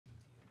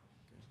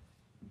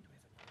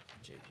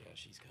JJ, yeah,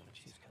 she's coming.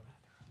 She's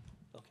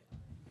coming.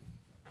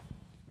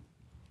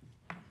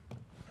 Okay.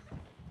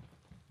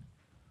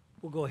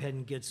 We'll go ahead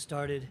and get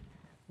started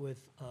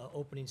with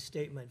opening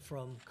statement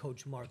from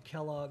Coach Mark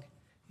Kellogg,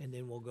 and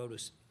then we'll go to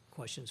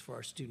questions for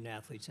our student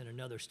athletes, and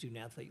another student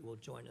athlete will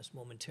join us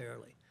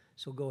momentarily.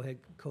 So go ahead,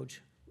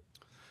 Coach.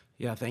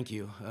 Yeah, thank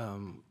you.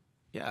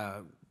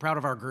 Yeah, proud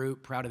of our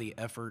group, proud of the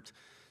effort,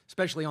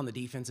 especially on the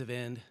defensive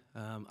end.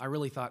 I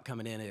really thought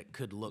coming in it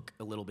could look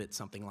a little bit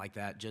something like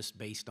that just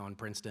based on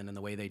Princeton and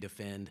the way they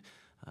defend.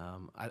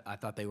 I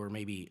thought they were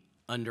maybe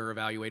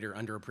under-evaluated or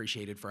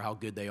underappreciated for how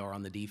good they are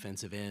on the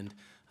defensive end.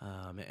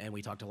 And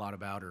we talked a lot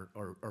about,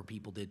 or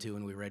people did too,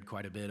 and we read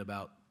quite a bit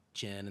about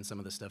Chin and some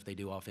of the stuff they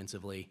do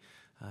offensively.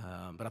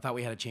 But I thought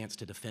we had a chance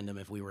to defend them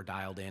if we were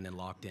dialed in and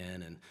locked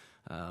in. And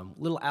a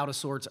little out of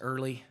sorts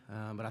early,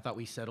 but I thought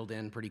we settled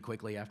in pretty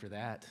quickly after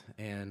that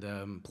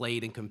and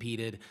played and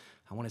competed.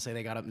 I want to say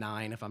they got up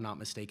 9, if I'm not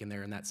mistaken,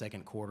 there in that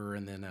second quarter.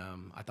 And then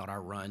I thought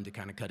our run to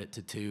kind of cut it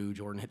to 2,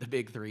 Jordan hit the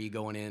big 3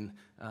 going in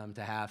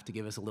to half to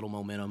give us a little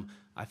momentum,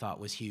 I thought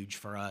was huge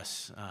for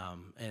us.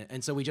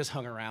 And so we just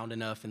hung around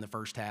enough in the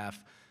first half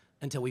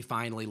until we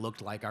finally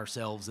looked like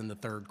ourselves in the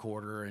third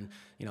quarter. And,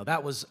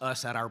 that was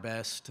us at our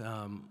best.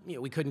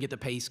 We couldn't get the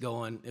pace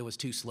going. It was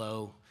too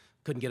slow.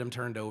 Couldn't get them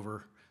turned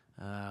over.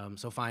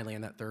 So finally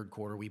in that third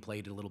quarter, we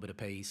played a little bit of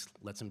pace,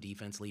 let some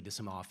defense lead to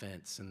some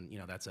offense. And,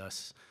 that's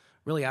us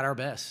really at our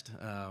best.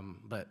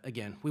 But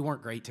again, we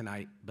weren't great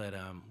tonight, but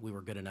we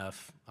were good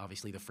enough.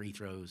 Obviously the free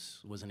throws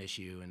was an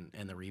issue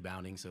and the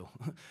rebounding. So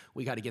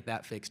we got to get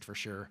that fixed for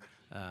sure.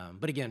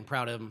 But again,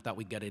 proud of them. Thought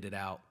we gutted it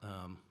out,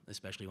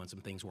 especially when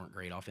some things weren't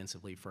great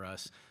offensively for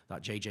us.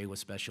 Thought JJ was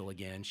special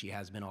again. She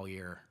has been all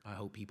year. I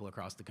hope people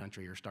across the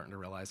country are starting to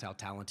realize how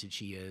talented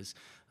she is.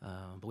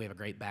 But we have a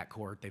great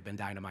backcourt. They've been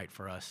dynamite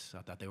for us.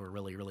 I thought they were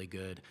really, really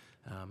good.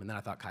 And then I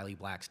thought Kylie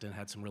Blackston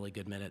had some really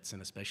good minutes,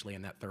 and especially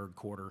in that third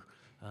quarter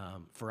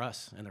for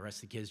us. And the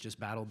rest of the kids just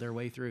battled their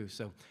way through.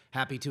 So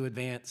happy to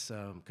advance.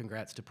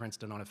 Congrats to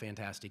Princeton on a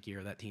fantastic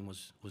year. That team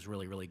was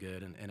really, really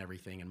good and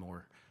everything and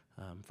more.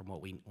 From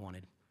what we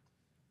wanted.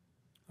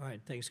 All right,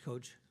 thanks,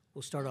 Coach.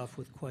 We'll start off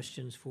with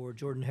questions for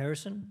Jordan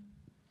Harrison.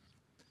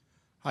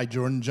 Hi,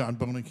 Jordan. John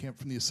Bonenkamp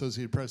from the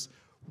Associated Press.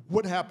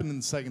 What happened in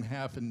the second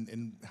half,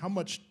 and how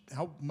much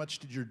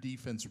did your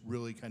defense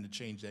really kind of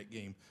change that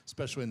game,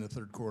 especially in the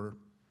third quarter?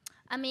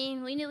 I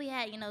mean, we knew we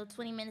had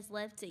 20 minutes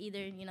left to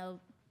either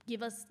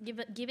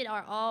give it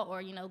our all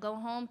or go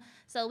home.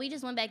 So we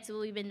just went back to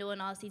what we've been doing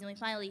all season. We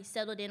finally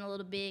settled in a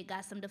little bit,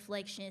 got some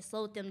deflection,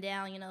 slowed them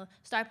down.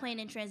 Start playing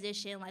in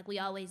transition like we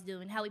always do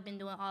and how we've been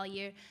doing all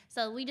year.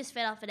 So we just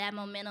fed off of that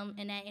momentum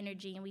and that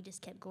energy, and we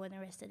just kept going the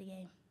rest of the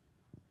game.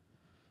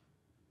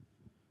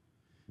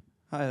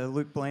 Hi,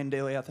 Luke Blaine,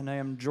 Daily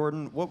Athenaeum.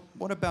 Jordan,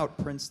 what about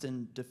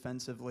Princeton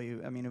defensively?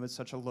 I mean, it was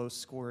such a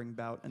low-scoring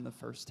bout in the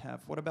first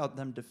half. What about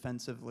them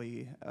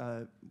defensively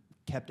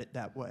kept it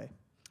that way?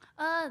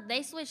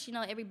 They switched,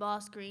 every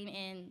ball screen,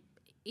 and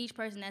each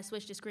person that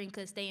switched the screen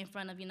could stay in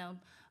front of,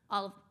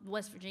 all of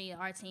West Virginia,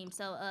 our team.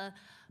 So,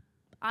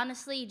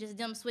 honestly, just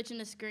them switching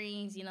the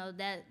screens,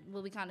 that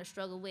what we kind of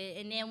struggled with.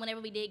 And then whenever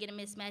we did get a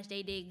mismatch,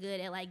 they did good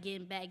at,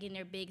 getting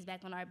their bigs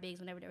back on our bigs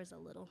whenever there was a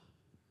little.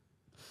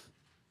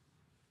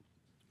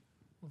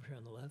 Over here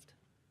on the left.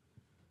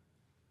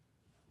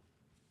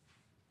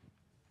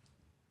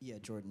 Yeah,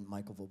 Jordan,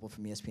 Michael Vogel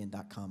from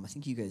ESPN.com. I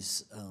think you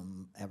guys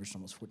averaged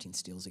almost 14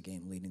 steals a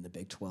game leading the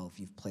Big 12.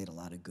 You've played a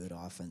lot of good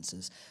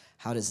offenses.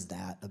 How does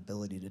that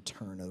ability to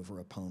turn over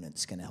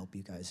opponents going to help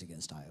you guys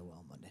against Iowa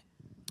on Monday?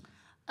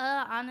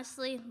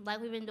 Honestly,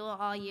 like we've been doing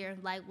all year,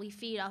 we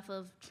feed off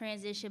of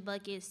transition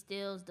buckets,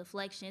 steals,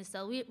 deflections.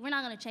 So we're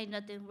not going to change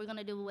nothing. We're going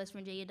to do what West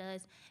Virginia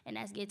does, and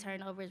that's get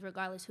turnovers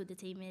regardless who the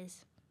team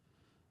is.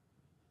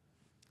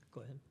 Go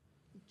ahead.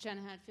 Jen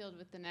Hatfield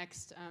with the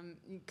Next.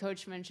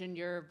 Coach mentioned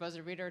your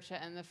buzzer beater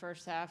to end the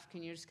first half.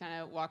 Can you just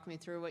kind of walk me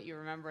through what you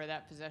remember of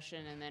that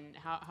possession, and then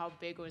how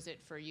big was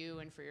it for you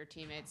and for your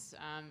teammates,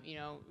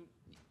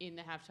 in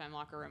the halftime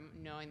locker room,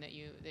 knowing that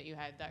you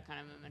had that kind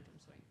of momentum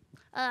swing?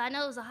 I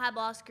know it was a high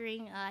ball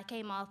screen. I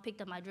came off, picked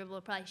up my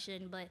dribble. Probably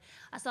shouldn't, but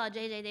I saw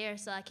JJ there,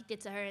 so I kicked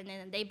it to her, and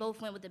then they both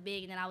went with the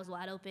big, and then I was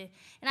wide open.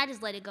 And I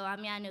just let it go. I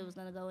mean, I knew it was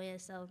going to go in,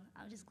 so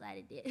I'm just glad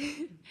it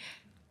did.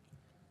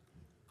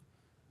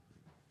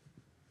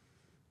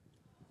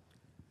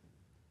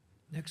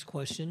 Next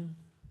question,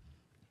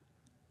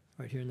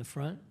 right here in the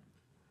front.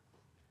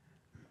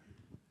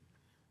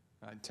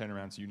 10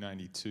 rounds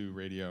U92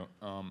 radio.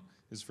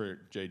 This is for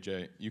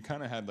JJ. You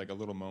kind of had a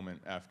little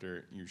moment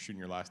after you were shooting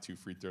your last 2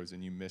 free throws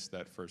and you missed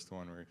that first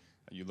one where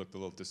you looked a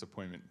little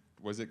disappointment.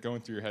 Was it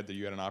going through your head that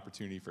you had an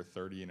opportunity for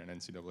 30 in an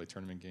NCAA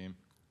tournament game?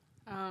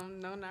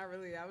 No, not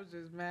really. I was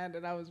just mad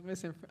that I was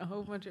missing a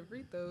whole bunch of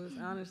free throws,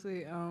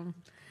 honestly. I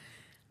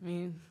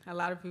mean, a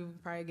lot of people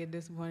probably get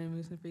disappointed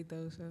missing free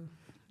throws, so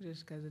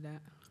just because of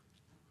that.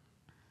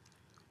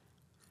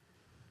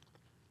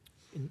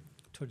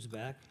 Towards the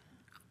back.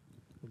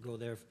 We'll go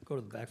there. Go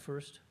to the back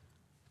first.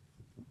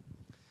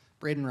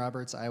 Braden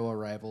Roberts, Iowa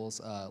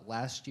Rivals.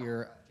 Last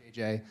year,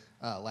 JJ,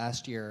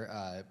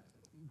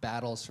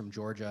 battles from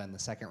Georgia in the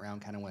second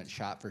round kind of went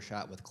shot for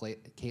shot with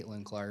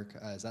Caitlin Clark.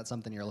 Is that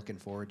something you're looking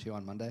forward to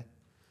on Monday?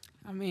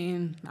 I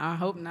mean, I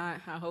hope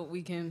not. I hope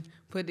we can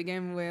put the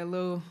game away a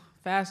little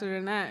faster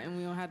than that, and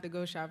we don't have to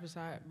go shot for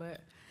shot.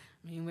 But,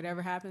 I mean,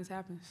 whatever happens,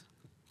 happens.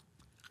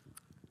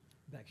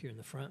 Back here in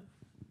the front.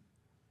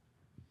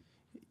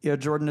 Yeah,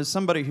 Jordan, as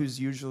somebody who's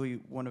usually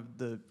one of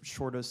the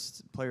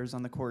shortest players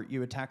on the court,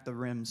 you attack the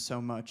rim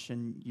so much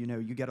and, you know,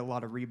 you get a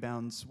lot of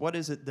rebounds. What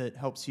is it that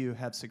helps you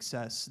have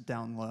success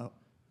down low?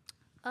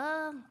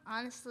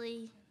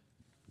 Honestly,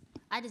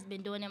 I just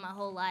been doing it my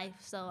whole life,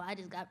 so I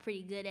just got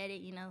pretty good at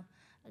it, you know.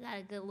 I got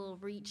a good little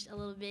reach a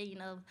little bit, you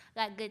know,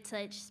 got good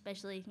touch,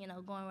 especially, you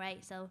know, going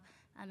right. So,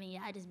 I mean,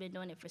 yeah, I just been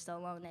doing it for so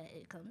long that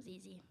it comes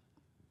easy.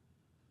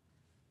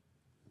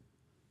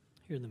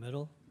 Here in the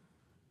middle.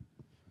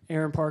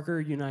 Aaron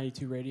Parker,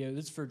 U92 Radio.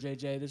 This is for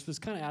JJ. This was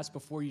kind of asked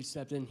before you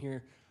stepped in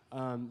here.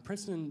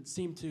 Princeton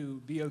seemed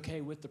to be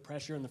okay with the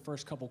pressure in the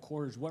first couple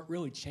quarters. What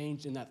really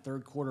changed in that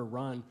third quarter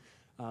run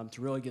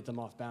to really get them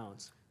off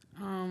balance?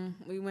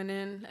 We went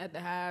in at the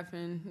half,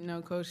 and, you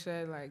know, Coach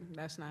said, like,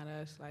 that's not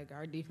us. Like,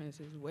 our defense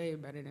is way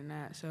better than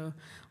that. So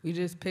we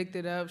just picked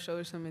it up,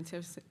 showed some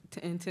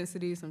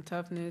intensity, some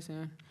toughness,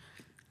 and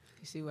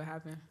you see what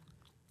happened.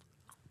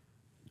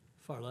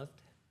 Far left.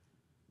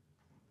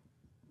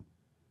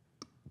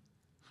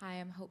 Hi,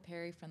 I'm Hope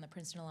Perry from the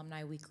Princeton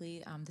Alumni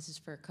Weekly. This is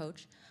for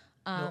Coach.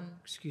 No,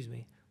 excuse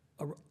me.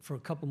 For a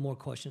couple more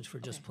questions for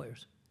just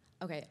players.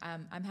 Okay,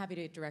 I'm happy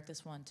to direct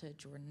this one to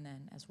Jordan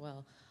then as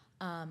well.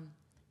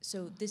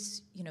 So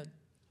this, you know,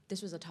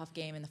 this was a tough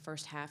game in the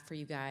first half for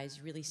you guys.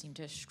 You really seemed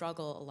to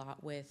struggle a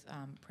lot with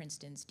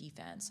Princeton's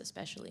defense,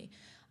 especially.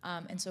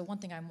 And so one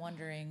thing I'm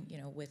wondering, you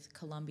know, with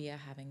Columbia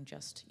having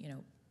just, you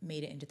know,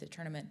 made it into the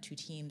tournament, 2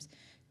 teams,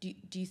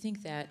 do you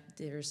think that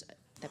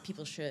that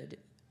people should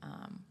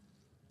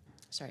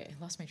sorry, I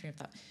lost my train of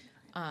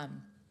thought.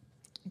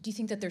 Do you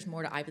think that there's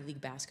more to Ivy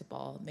League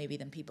basketball maybe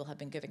than people have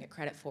been giving it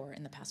credit for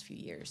in the past few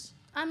years?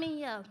 I mean,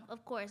 yeah,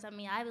 of course. I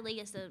mean, Ivy League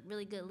is a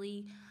really good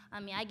league. I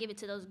mean, I give it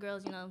to those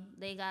girls, you know,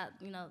 they got,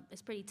 you know,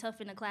 it's pretty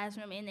tough in the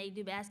classroom and they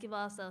do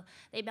basketball, so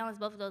they balance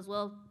both of those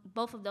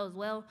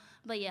well.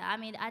 But yeah, I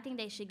mean, I think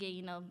they should get,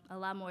 you know, a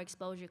lot more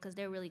exposure because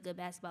they're really good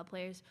basketball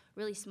players,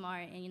 really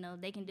smart, and, you know,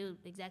 they can do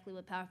exactly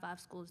what Power 5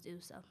 schools do,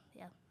 so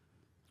yeah.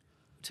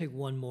 Take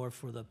one more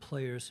for the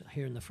players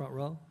here in the front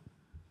row.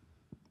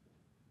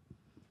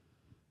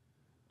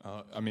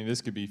 I mean,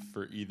 this could be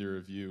for either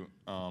of you.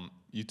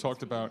 You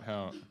talked about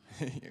how,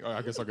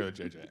 I guess I'll go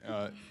to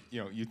JJ.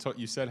 You know,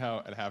 you said how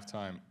at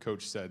halftime,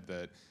 Coach said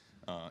that,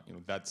 you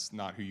know, that's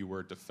not who you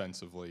were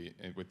defensively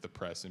with the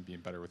press and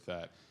being better with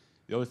that.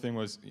 The other thing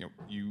was, you know,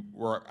 you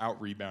were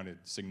out-rebounded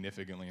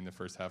significantly in the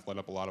first half, let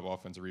up a lot of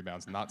offensive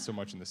rebounds, not so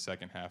much in the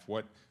second half.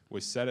 What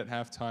was said at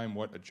halftime?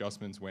 What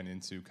adjustments went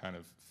into kind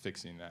of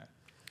fixing that?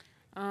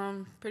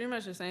 Pretty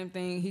much the same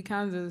thing. He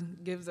kind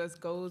of gives us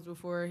goals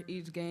before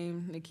each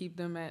game to keep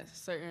them at a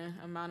certain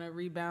amount of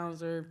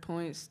rebounds or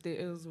points,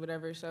 steals,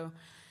 whatever. So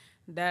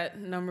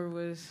that number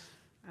was,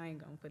 I ain't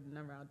going to put the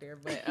number out there,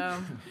 but,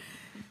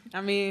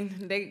 I mean,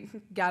 they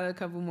got a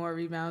couple more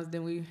rebounds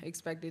than we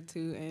expected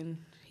to, and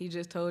he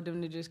just told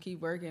them to just keep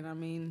working. I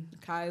mean,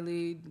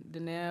 Kylie,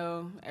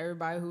 Danelle,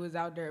 everybody who was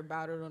out there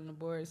battled on the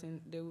boards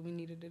and did what we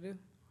needed to do.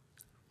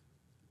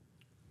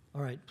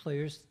 All right,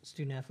 players,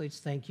 student athletes,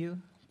 thank you.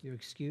 You're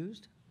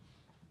excused.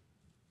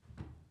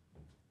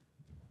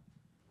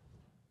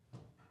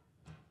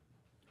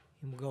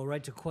 And we'll go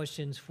right to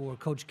questions for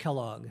Coach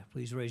Kellogg.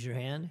 Please raise your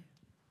hand.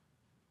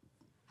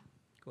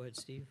 Go ahead,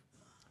 Steve.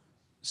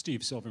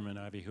 Steve Silverman,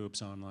 Ivy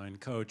Hoops Online.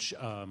 Coach,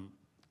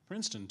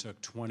 Princeton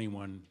took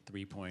 21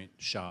 three-point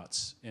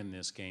shots in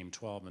this game,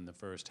 12 in the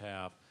first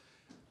half.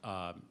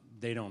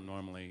 They don't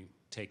normally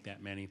take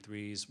that many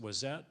threes.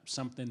 Was that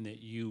something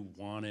that you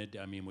wanted?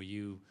 I mean,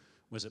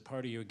 was it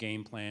part of your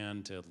game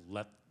plan to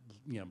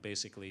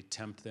basically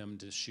tempt them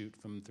to shoot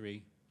from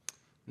 3?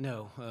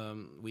 No,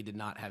 we did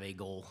not have a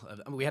goal.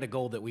 We had a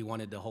goal that we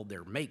wanted to hold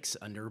their makes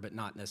under, but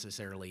not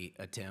necessarily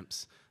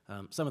attempts.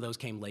 Some of those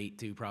came late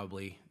too,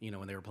 probably, you know,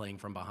 when they were playing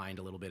from behind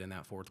a little bit in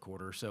that fourth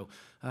quarter. So,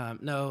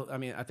 no, I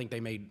mean, I think they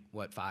made,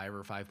 5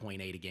 or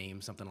 5.8 a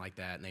game, something like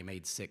that, and they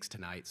made 6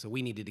 tonight. So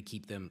we needed to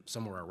keep them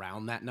somewhere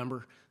around that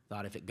number.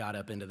 Thought if it got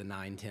up into the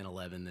 9, 10,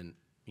 11, then,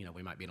 you know,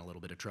 we might be in a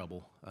little bit of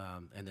trouble.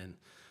 And then,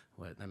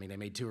 they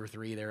made 2 or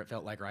 3 there. It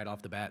felt like right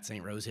off the bat,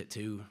 St. Rose hit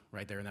 2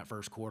 right there in that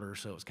first quarter.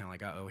 So it was kind of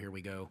like, uh-oh, here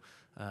we go.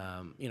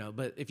 You know,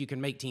 but if you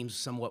can make teams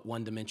somewhat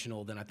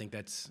one-dimensional, then I think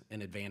that's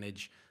an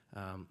advantage.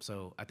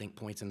 So I think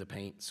points in the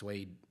paint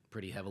swayed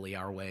pretty heavily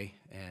our way.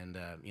 And,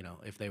 you know,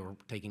 if they were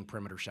taking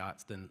perimeter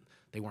shots, then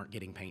they weren't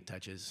getting paint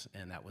touches,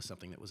 and that was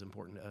something that was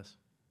important to us.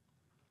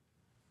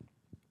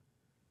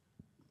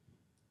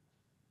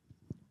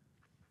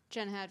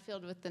 Jen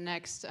Hadfield with the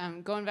Next.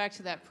 Going back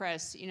to that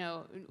press, you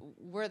know,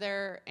 were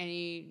there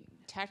any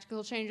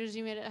tactical changes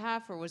you made at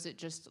half, or was it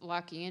just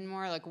locking in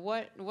more? Like,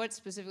 what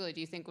specifically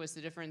do you think was the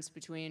difference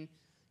between,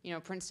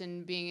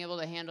 Princeton being able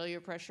to handle your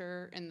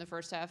pressure in the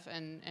first half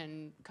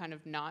and kind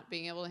of not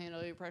being able to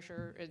handle your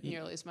pressure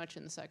nearly as much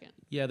in the second?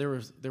 Yeah,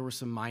 there were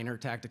some minor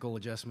tactical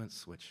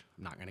adjustments, which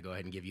I'm not going to go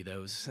ahead and give you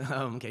those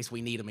in case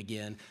we need them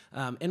again.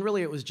 And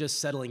really, it was just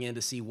settling in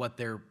to see what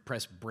their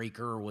press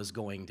breaker was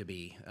going to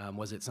be.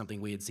 Was it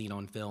something we had seen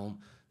on film?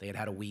 They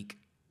had a week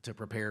to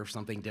prepare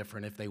something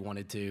different if they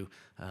wanted to.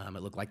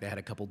 It looked like they had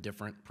a couple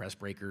different press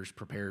breakers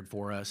prepared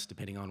for us,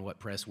 depending on what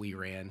press we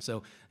ran.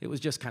 So it was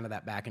just kind of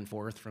that back and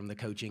forth from the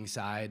coaching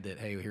side that,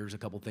 hey, here's a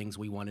couple things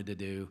we wanted to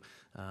do.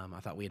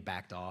 I thought we had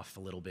backed off a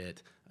little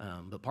bit.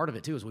 But part of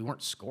it, too, is we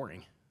weren't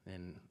scoring.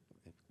 And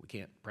we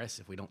can't press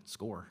if we don't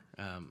score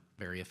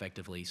very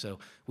effectively. So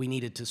we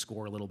needed to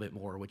score a little bit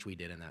more, which we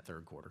did in that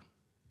third quarter.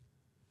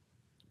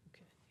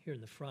 Okay, here in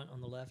the front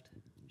on the left.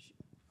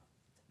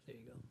 There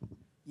you go.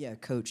 Yeah,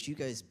 Coach, you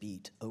guys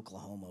beat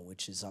Oklahoma,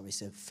 which is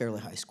obviously a fairly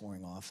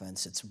high-scoring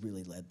offense. It's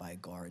really led by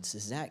guards.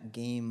 Does that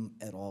game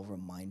at all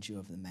remind you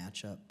of the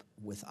matchup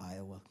with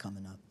Iowa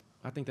coming up?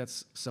 I think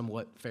that's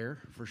somewhat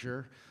fair, for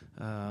sure.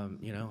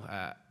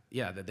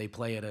 That they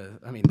play at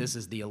this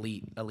is the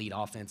elite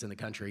offense in the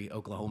country.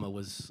 Oklahoma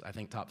was, I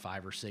think, top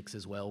 5 or 6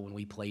 as well when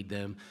we played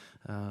them.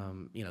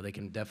 They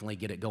can definitely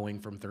get it going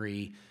from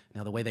 3.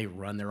 Now, the way they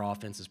run their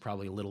offense is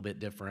probably a little bit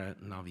different,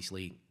 and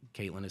obviously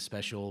Caitlin is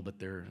special, but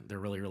they're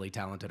really, really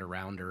talented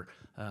around her.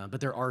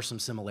 But there are some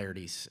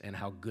similarities in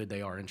how good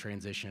they are in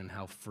transition,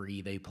 how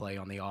free they play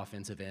on the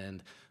offensive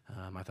end.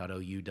 I thought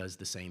OU does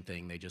the same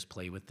thing. They just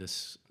play with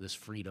this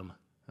freedom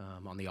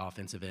on the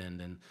offensive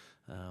end, and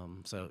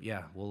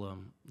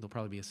there'll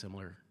probably be a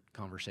similar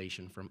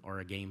conversation or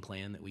a game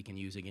plan that we can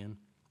use again.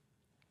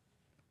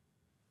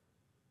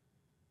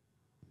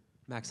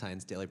 Max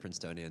Hines, Daily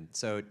Princetonian.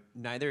 So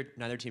neither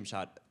team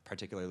shot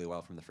particularly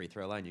well from the free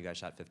throw line. You guys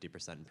shot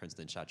 50%, and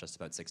Princeton shot just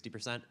about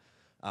 60%.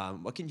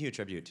 What can you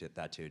attribute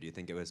that to? Do you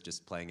think it was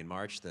just playing in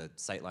March, the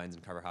sight lines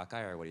and cover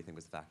Hawkeye, or what do you think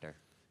was the factor?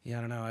 Yeah,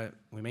 I don't know.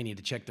 We may need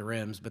to check the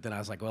rims, but then I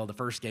was like, well, the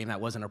first game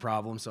that wasn't a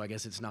problem, so I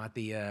guess it's not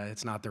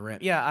the rim.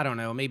 Yeah, I don't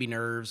know. Maybe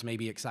nerves,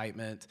 maybe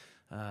excitement.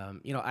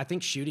 I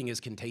think shooting is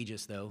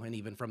contagious, though, and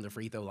even from the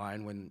free throw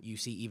line, when you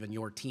see even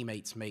your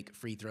teammates make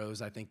free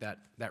throws, I think that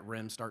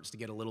rim starts to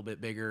get a little bit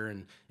bigger,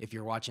 and if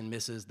you're watching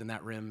misses, then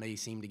that rim may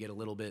seem to get a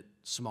little bit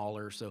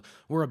smaller. So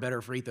we're a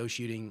better free throw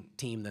shooting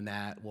team than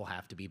that. We'll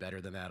have to be better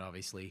than that,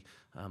 obviously,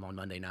 on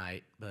Monday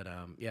night. But,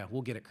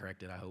 we'll get it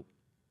corrected, I hope.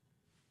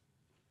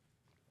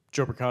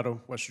 Joe Mercado,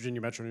 West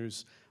Virginia Metro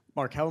News.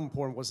 Mark, how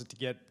important was it to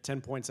get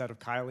 10 points out of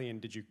Kylie, and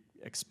did you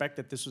expect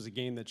that this was a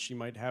game that she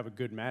might have a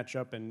good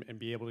matchup and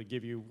be able to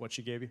give you what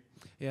she gave you?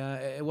 Yeah,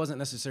 it wasn't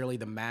necessarily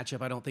the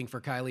matchup, I don't think, for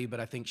Kylie, but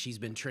I think she's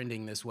been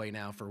trending this way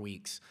now for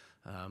weeks.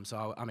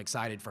 So I'm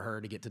excited for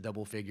her to get to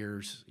double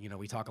figures.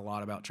 We talk a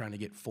lot about trying to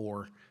get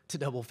 4 to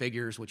double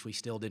figures, which we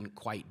still didn't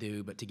quite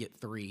do, but to get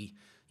 3,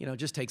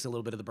 just takes a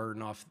little bit of the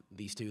burden off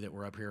these 2 that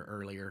were up here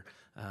earlier.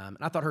 And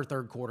I thought her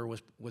third quarter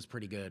was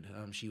pretty good.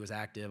 She was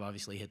active,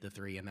 obviously hit the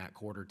 3 in that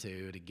quarter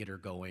too to get her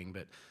going,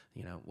 but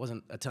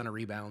wasn't a ton of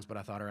rebounds, but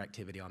I thought her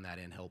activity on that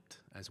end helped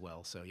as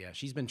well. So yeah,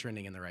 she's been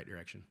trending in the right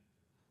direction.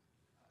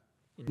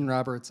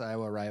 Roberts,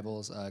 Iowa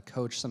rivals.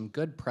 Coach, some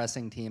good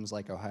pressing teams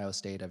like Ohio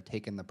State have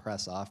taken the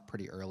press off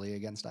pretty early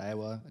against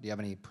Iowa. Do you have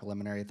any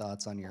preliminary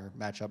thoughts on your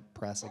matchup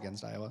press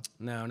against Iowa?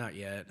 No, not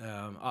yet.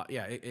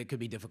 It could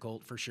be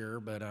difficult for sure,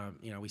 but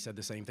we said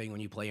the same thing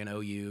when you play an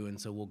OU, and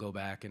so we'll go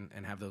back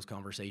and have those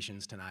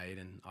conversations tonight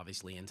and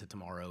obviously into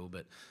tomorrow.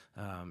 But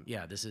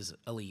this is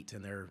elite,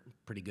 and they're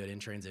pretty good in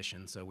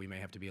transition, so we may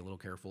have to be a little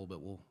careful,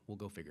 but we'll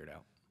go figure it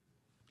out.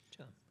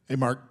 Hey,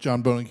 Mark,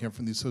 John Bonenkamp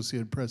from the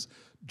Associated Press.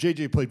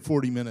 JJ played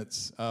 40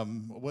 minutes.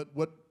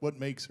 What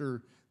makes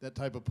her that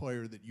type of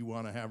player that you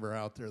want to have her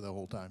out there the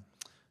whole time?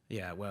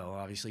 Yeah, well,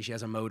 obviously she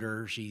has a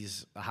motor.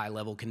 She's a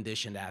high-level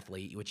conditioned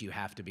athlete, which you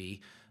have to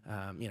be.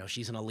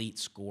 She's an elite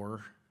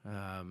scorer.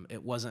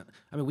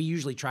 We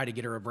usually try to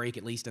get her a break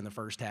at least in the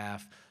first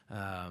half.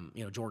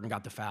 Jordan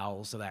got the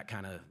foul, so that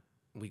kind of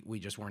we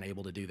just weren't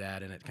able to do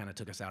that, and it kind of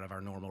took us out of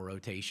our normal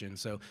rotation.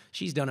 So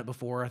she's done it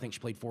before. I think she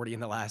played 40 in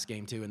the last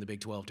game, too, in the Big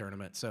 12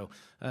 tournament. So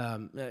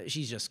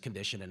she's just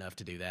conditioned enough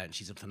to do that, and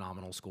she's a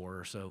phenomenal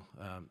scorer. So,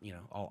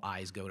 all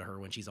eyes go to her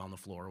when she's on the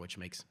floor, which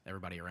makes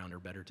everybody around her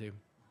better, too.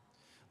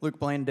 Luke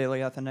Blaine,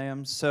 Daily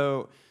Athenaeum.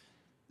 So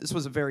this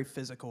was a very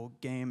physical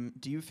game.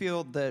 Do you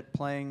feel that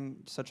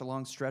playing such a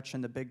long stretch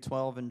in the Big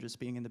 12 and just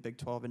being in the Big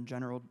 12 in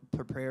general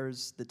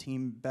prepares the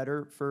team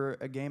better for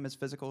a game as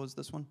physical as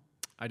this one?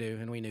 I do,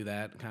 and we knew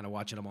that, kind of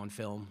watching them on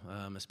film,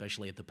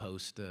 especially at the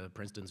post.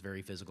 Princeton's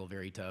very physical,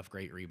 very tough,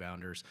 great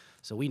rebounders.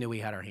 So we knew we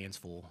had our hands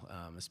full,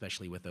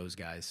 especially with those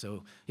guys.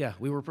 So, yeah,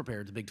 we were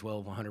prepared. The Big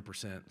 12,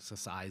 100%, it's the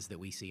size that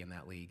we see in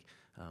that league,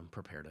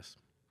 prepared us.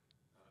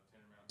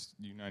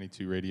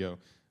 U92 radio.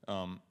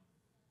 How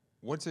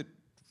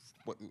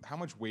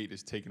much weight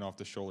is taken off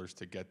the shoulders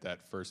to get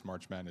that first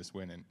March Madness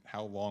win, and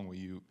how long will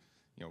you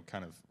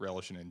kind of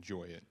relish and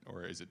enjoy it,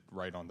 or is it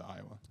right on to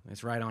Iowa?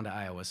 It's right on to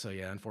Iowa, so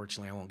yeah,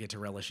 unfortunately, I won't get to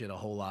relish it a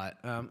whole lot.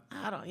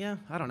 I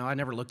don't know. I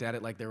never looked at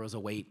it like there was a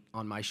weight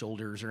on my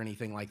shoulders or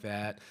anything like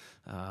that.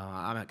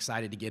 I'm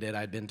excited to get it.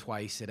 I'd been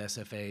twice at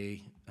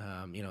SFA,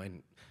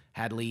 and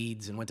had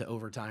leads and went to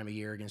overtime a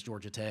year against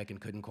Georgia Tech and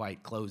couldn't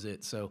quite close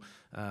it. So,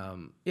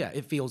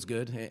 it feels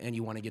good, and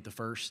you want to get the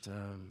first.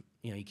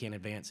 You can't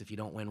advance if you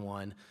don't win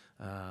one,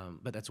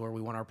 but that's where we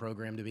want our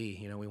program to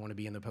be. We want to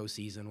be in the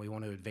postseason. We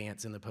want to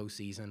advance in the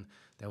postseason.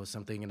 That was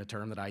something in a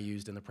term that I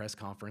used in the press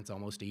conference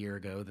almost a year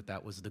ago,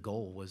 that was the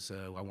goal, was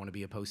I want to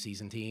be a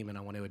postseason team, and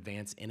I want to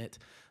advance in it.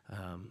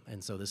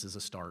 And so this is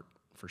a start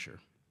for sure.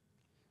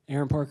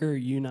 Aaron Parker,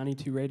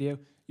 U92 Radio.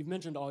 You've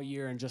mentioned all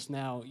year and just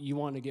now you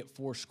want to get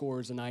 4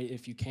 scores a night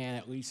if you can,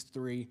 at least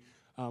 3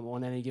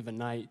 on any given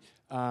night.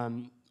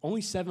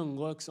 Only 7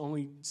 looks,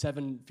 only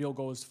 7 field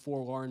goals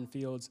for Lauren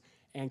Fields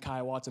and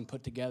Kai Watson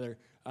put together.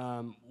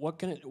 What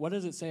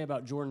does it say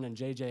about Jordan and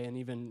JJ and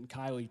even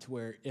Kylie to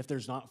where if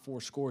there's not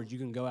 4 scores, you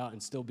can go out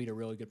and still beat a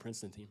really good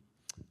Princeton team?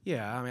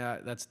 Yeah, I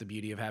mean, that's the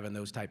beauty of having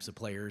those types of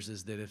players,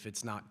 is that if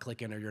it's not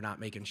clicking or you're not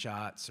making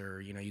shots,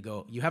 or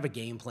you have a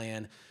game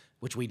plan,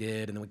 which we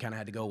did, and then we kind of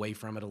had to go away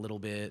from it a little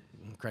bit.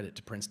 Credit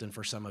to Princeton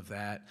for some of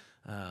that.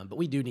 But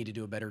we do need to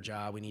do a better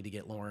job. We need to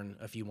get Lauren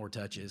a few more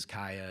touches,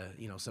 Kaya,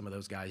 some of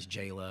those guys,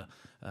 Jayla.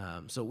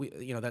 So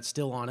we, that's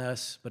still on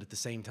us, but at the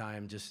same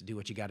time, just do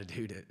what you got to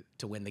do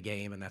to win the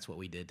game, and that's what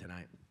we did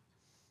tonight.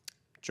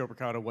 Joe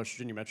Mercado, West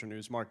Virginia Metro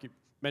News. Mark, you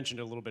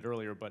mentioned it a little bit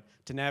earlier, but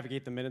to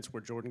navigate the minutes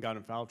where Jordan got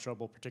in foul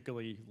trouble,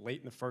 particularly late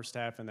in the first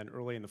half and then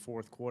early in the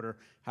fourth quarter,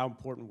 how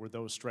important were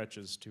those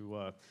stretches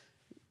to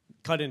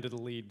cut into the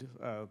lead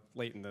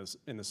late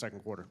in the second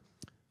quarter?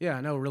 Yeah,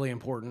 I know, really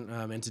important,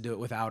 and to do it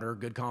without her.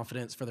 Good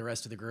confidence for the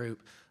rest of the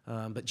group.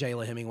 But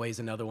Jayla Hemingway's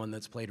another one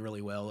that's played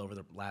really well over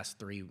the last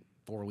 3-4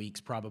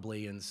 weeks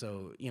probably, and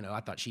so,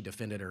 I thought she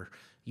defended her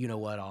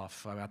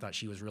off. I thought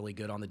she was really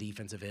good on the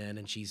defensive end,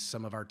 and she's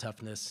some of our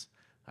toughness.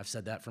 I've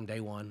said that from day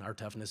one. Our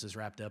toughness is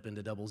wrapped up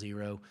into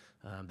 0-0,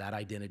 that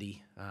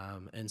identity,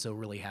 and so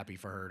really happy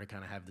for her to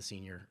kind of have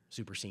the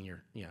super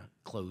senior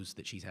close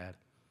that she's had.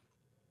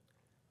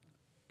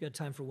 Got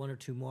time for 1 or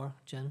 2 more.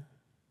 Jen,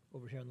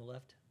 over here on the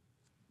left.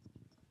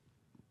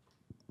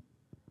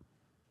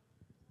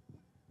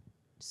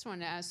 Just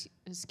wanted to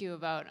ask you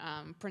about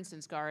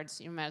Princeton's guards.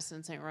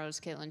 Madison St. Rose,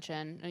 Caitlin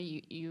Chen.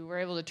 You were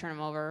able to turn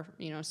them over,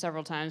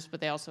 several times,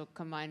 but they also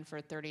combined for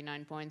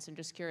 39 points. I'm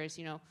just curious,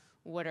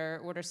 what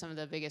are some of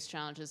the biggest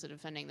challenges of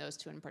defending those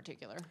 2 in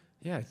particular?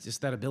 Yeah, it's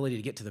just that ability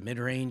to get to the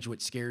mid-range,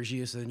 which scares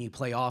you, so then you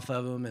play off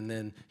of them, and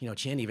then,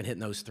 Chen even hitting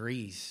those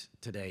threes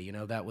today,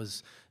 that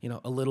was,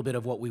 a little bit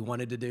of what we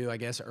wanted to do, I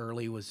guess,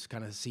 early, was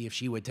kind of see if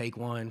she would take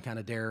one, kind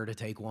of dare her to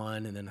take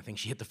one, and then I think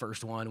she hit the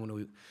first one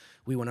when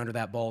we went under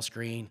that ball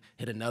screen,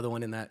 hit another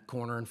one in that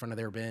corner in front of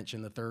their bench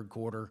in the third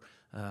quarter,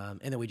 and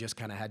then we just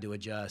kind of had to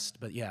adjust.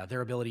 But yeah,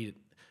 their ability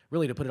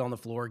to put it on the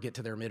floor, get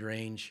to their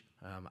mid-range,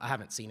 I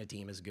haven't seen a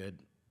team as good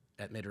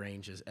at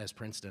mid-range as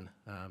Princeton,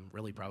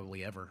 really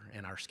probably ever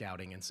in our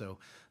scouting. And so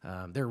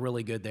they're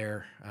really good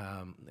there,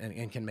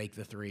 and can make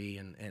the 3,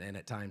 and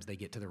at times they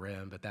get to the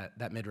rim, but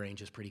that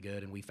mid-range is pretty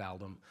good, and we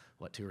fouled them,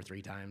 2 or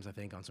 3 times, I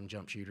think, on some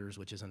jump shooters,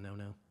 which is a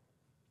no-no.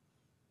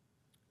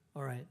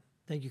 All right.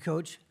 Thank you,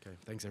 Coach. Okay,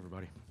 thanks,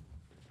 everybody.